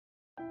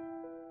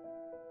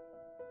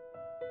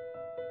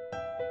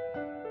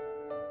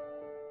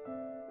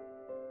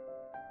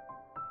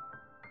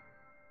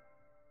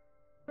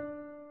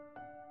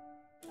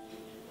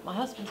My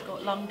husband's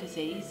got lung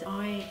disease.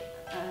 I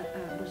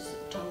was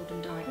told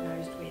and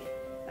diagnosed with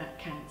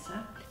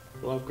cancer.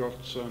 Well, I've got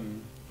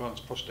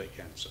advanced prostate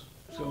cancer.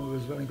 Some of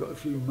us have only got a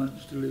few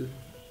months to live,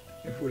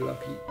 if we're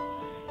lucky.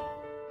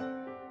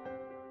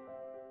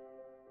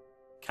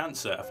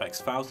 Cancer affects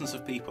thousands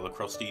of people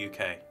across the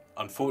UK.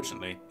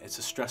 Unfortunately, it's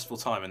a stressful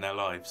time in their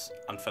lives,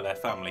 and for their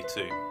family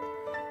too.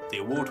 The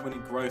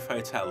award-winning Grove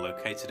Hotel,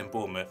 located in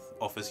Bournemouth,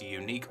 offers a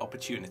unique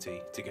opportunity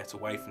to get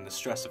away from the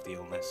stress of the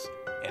illness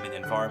in an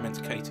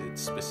environment catered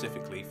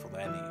specifically for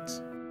their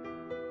needs.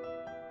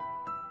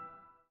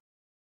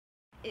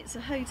 It's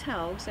a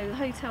hotel, so the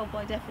hotel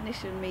by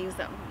definition means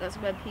that that's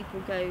where people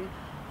go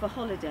for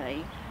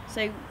holiday.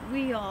 So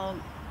we are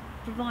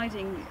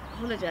providing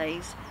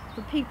holidays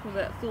for people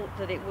that thought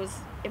that it was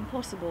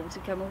impossible to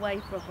come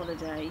away for a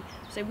holiday.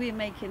 So we're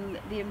making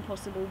the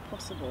impossible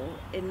possible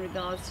in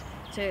regards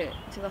to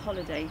the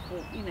holiday,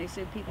 for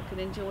so people can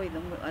enjoy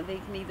them. They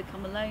can either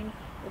come alone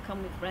or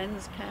come with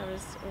friends,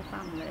 carers or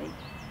family.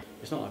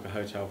 It's not like a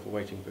hotel for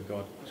waiting for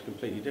God, it's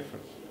completely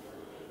different.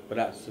 But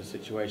that's the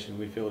situation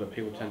we feel that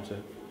people tend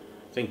to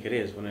think it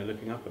is when they're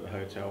looking up at the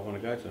hotel, want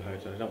to go to the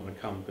hotel, they don't want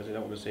to come because they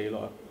don't want to see a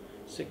lot of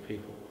sick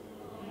people.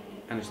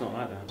 And it's not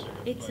like that.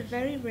 It's a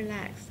very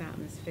relaxed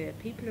atmosphere.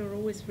 People are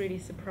always really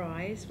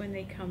surprised when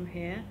they come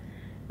here.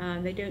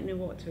 They don't know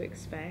what to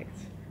expect,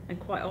 and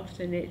quite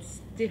often it's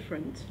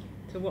different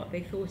to what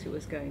they thought it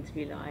was going to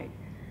be like.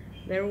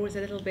 They're always a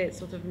little bit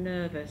sort of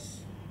nervous,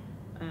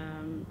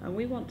 and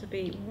we want to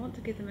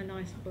give them a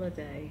nice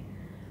holiday.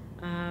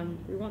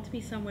 We want to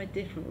be somewhere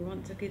different. We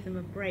want to give them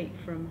a break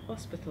from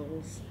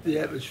hospitals. The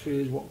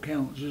atmosphere is what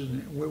counts,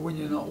 isn't it? When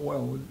you're not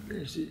well,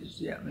 it's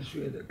the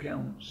atmosphere that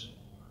counts.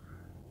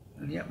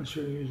 And the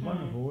atmosphere is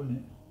wonderful, isn't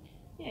it?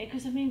 Yeah,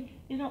 because I mean,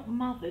 you're not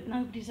mothered.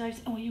 Nobody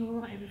says, "Oh, you're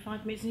all right every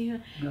 5 minutes."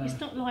 And No. It's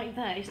not like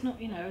that. It's not,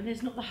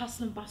 there's not the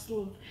hustle and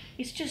bustle of.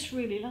 It's just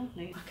really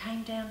lovely. I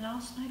came down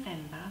last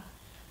November,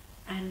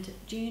 and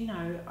do you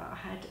know, I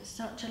had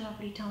such a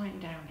lovely time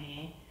down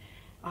here.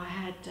 I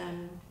had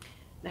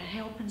the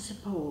help and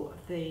support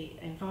of the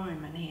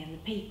environment here and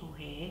the people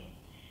here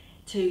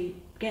to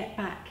get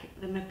back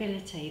the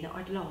mobility that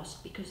I'd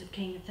lost because of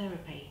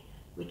chemotherapy,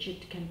 which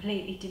had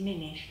completely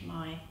diminished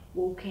my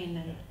walking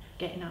and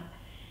getting up.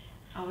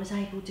 I was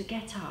able to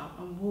get up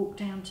and walk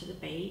down to the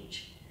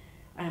beach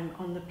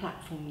on the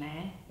platform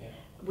there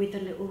with a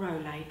little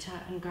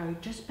rollator and go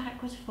just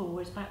backwards,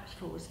 forwards,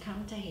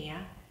 come to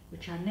here,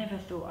 which I never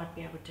thought I'd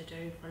be able to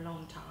do for a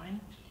long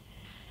time.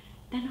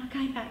 Then I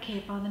came back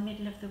here by the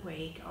middle of the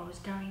week. I was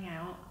going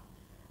out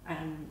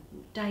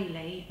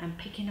daily and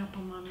picking up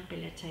on my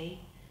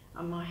mobility,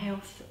 and my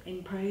health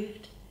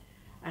improved.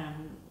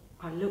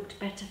 I looked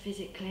better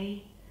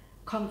physically,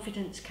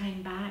 confidence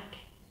came back,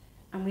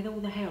 and with all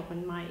the help,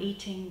 and my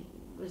eating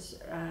was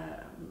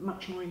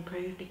much more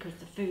improved because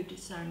the food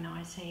is so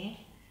nice here.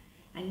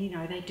 And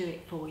they do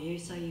it for you,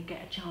 so you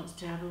get a chance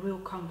to have a real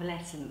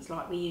convalescence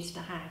like we used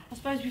to have. I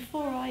suppose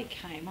before I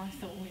came, I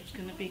thought it was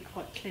going to be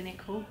quite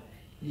clinical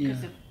Yeah.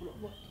 because of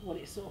what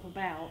it's sort of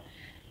about.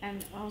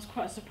 And I was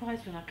quite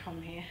surprised when I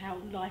come here how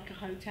like a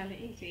hotel it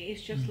is.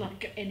 It's just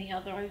like any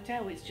other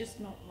hotel. It's just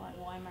not like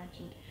what I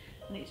imagined.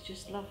 And it's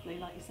just lovely,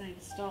 like you say,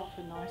 the staff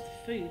are nice,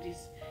 the food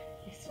is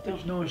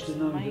It's nice to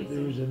know that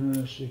there is a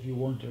nurse if you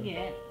want her.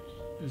 Yeah.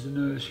 There's a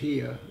nurse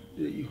here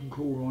that you can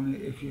call on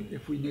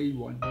if we need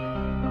one.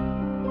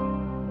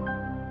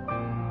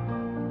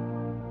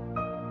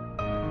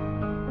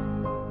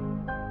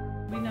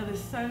 We know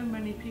there's so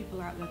many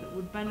people out there that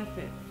would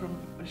benefit from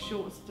a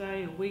short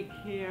stay, a week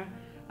here,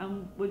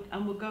 and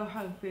will go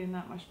home feeling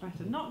that much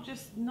better. Not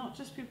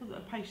just people that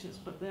are patients,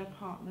 but their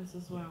partners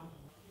as well.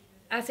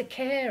 As a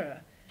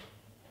carer,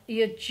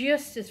 you're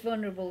just as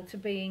vulnerable to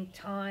being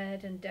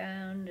tired and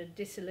down and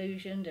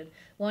disillusioned and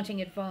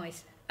wanting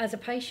advice as a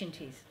patient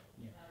is.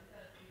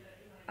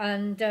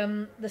 And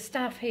the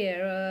staff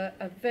here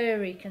are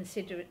very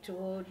considerate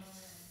towards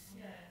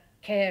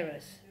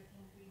carers.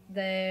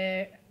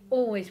 They're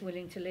always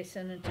willing to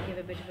listen and to give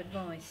a bit of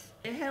advice.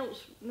 It helps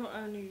not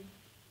only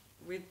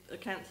with a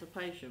cancer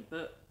patient,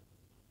 but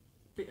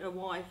a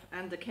wife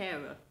and a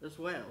carer as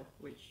well,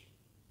 which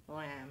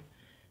I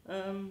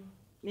am.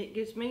 It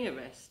gives me a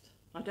rest.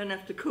 I don't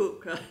have to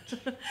cook, I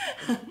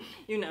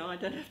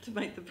don't have to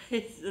make the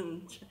beds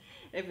and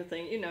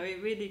everything.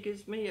 It really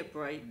gives me a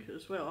break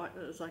as well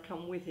as I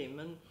come with him.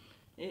 And,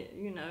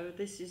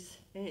 this is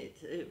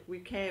it. We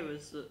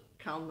carers that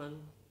come, and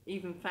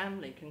even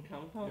family can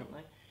come, can't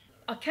they?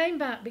 I came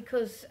back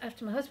because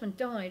after my husband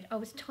died, I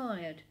was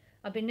tired.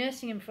 I'd been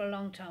nursing him for a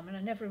long time and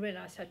I never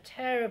realised how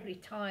terribly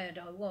tired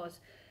I was.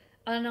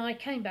 And I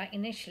came back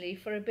initially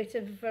for a bit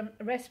of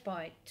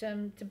respite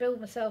to build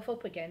myself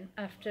up again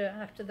after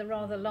the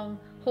rather long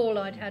haul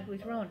I'd had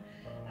with Ron.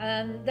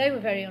 And they were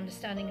very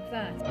understanding of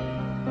that.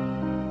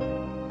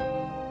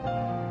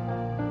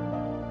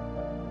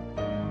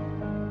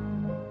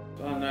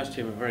 Our nurse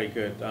team are very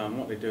good.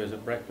 What they do is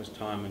at breakfast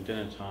time and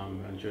dinner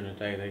time and during the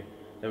day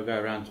they will go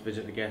around to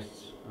visit the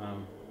guests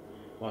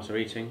whilst they're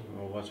eating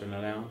or whilst they're in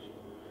the lounge.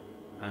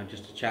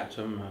 just to chat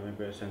to them, have a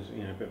bit of sense,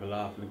 a bit of a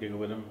laugh and a giggle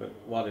with them. But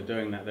while they're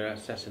doing that, they're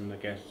assessing the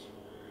guests.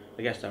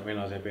 The guests don't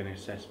realise they're being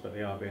assessed, but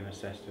they are being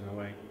assessed in a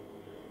way.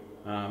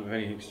 If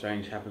anything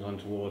strange happens on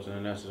towards, and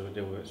the nurses will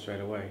deal with it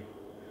straight away.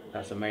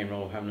 That's the main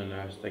role of having a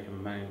nurse. They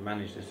can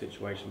manage the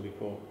situation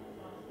before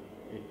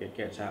it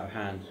gets out of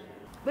hand.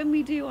 When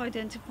we do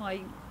identify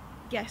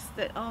guests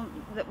that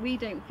we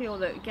don't feel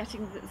that are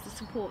getting the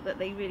support that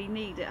they really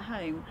need at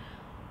home,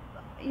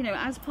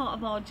 as part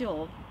of our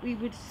job, we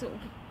would sort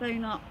of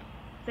phone up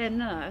their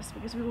nurse,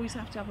 because we always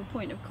have to have a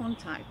point of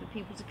contact for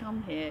people to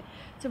come here.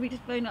 So we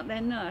just phone up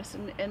their nurse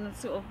and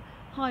sort of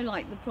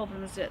highlight the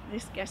problems that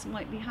this guest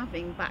might be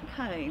having back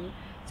home,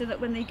 so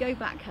that when they go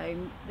back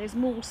home there's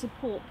more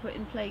support put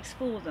in place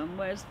for them,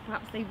 whereas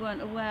perhaps they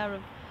weren't aware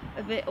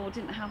of it or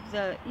didn't have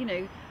the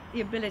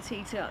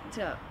ability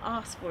to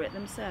ask for it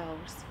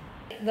themselves.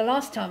 The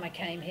last time I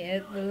came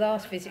here, the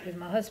last visit with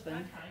my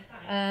husband,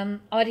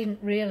 I didn't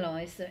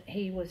realise that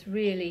he was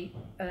really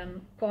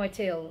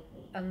quite ill,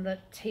 and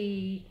that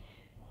he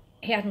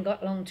hadn't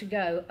got long to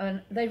go,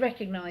 and they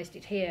recognised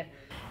it here.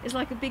 It's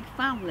like a big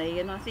family,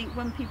 and I think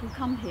when people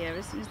come here,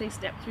 as soon as they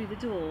step through the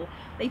door,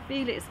 they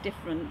feel it's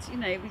different,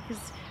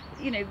 because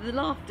the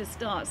laughter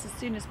starts as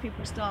soon as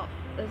people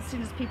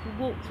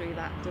walk through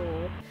that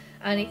door.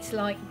 And it's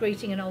like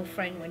greeting an old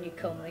friend when you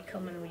come. They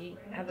come and we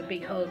have a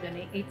big hug, and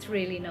it's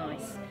really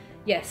nice.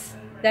 Yes,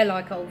 they're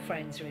like old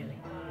friends, really.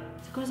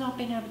 Because I've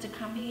been able to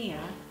come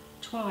here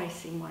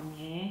twice in 1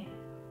 year,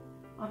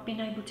 I've been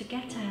able to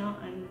get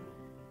out and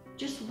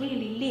just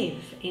really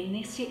live in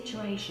this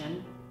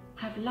situation,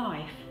 have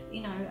life,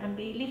 and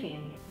be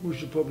living. We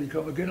should probably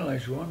come again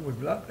later on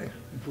with luck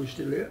if we're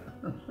still here.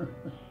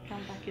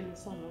 Come back in the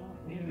summer,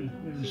 won't we?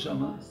 In the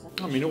summer.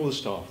 I mean, all the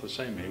staff are the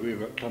same here. We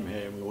come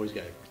here and we always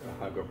get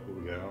a hug off all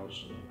the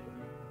girls.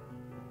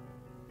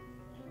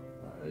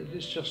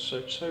 It's just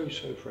so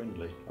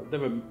friendly. I've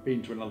never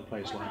been to another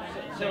place like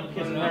that. Safe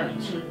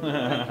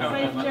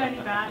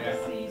journey back.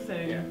 See you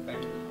soon. Yeah,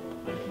 thank you.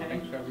 Okay.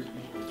 Thanks for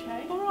everything.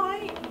 Okay. All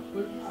right.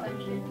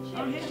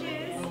 Oh, here she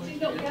is.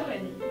 She's not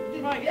going.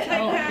 Right, take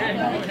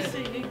care. Good to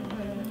see you.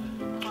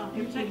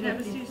 You take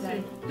care. See you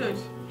soon. Good.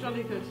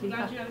 Jolly good.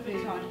 Glad you had a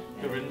good time.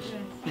 Good riddance.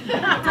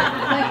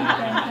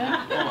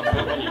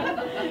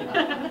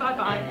 Bye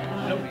bye.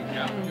 Lovely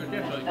chap. You're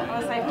definitely good.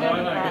 I'll say I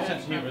know, good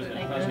sense of humour, isn't it?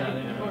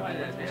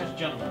 Personality. Just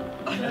gentleman.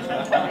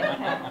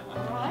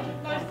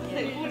 Alright. Nice to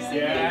see you. We'll see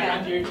you again. Yeah,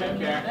 and you take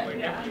care. We'll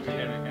definitely be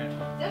there again.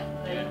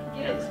 Definitely.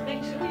 Yes,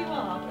 make sure you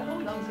are.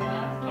 Hold on to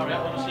that. All right, I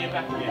want to see you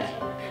back again.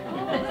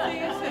 See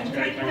you soon.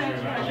 Take care.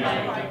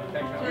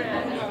 Thanks.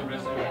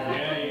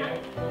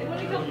 They want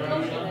to come for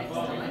longer next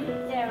time.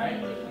 Yeah,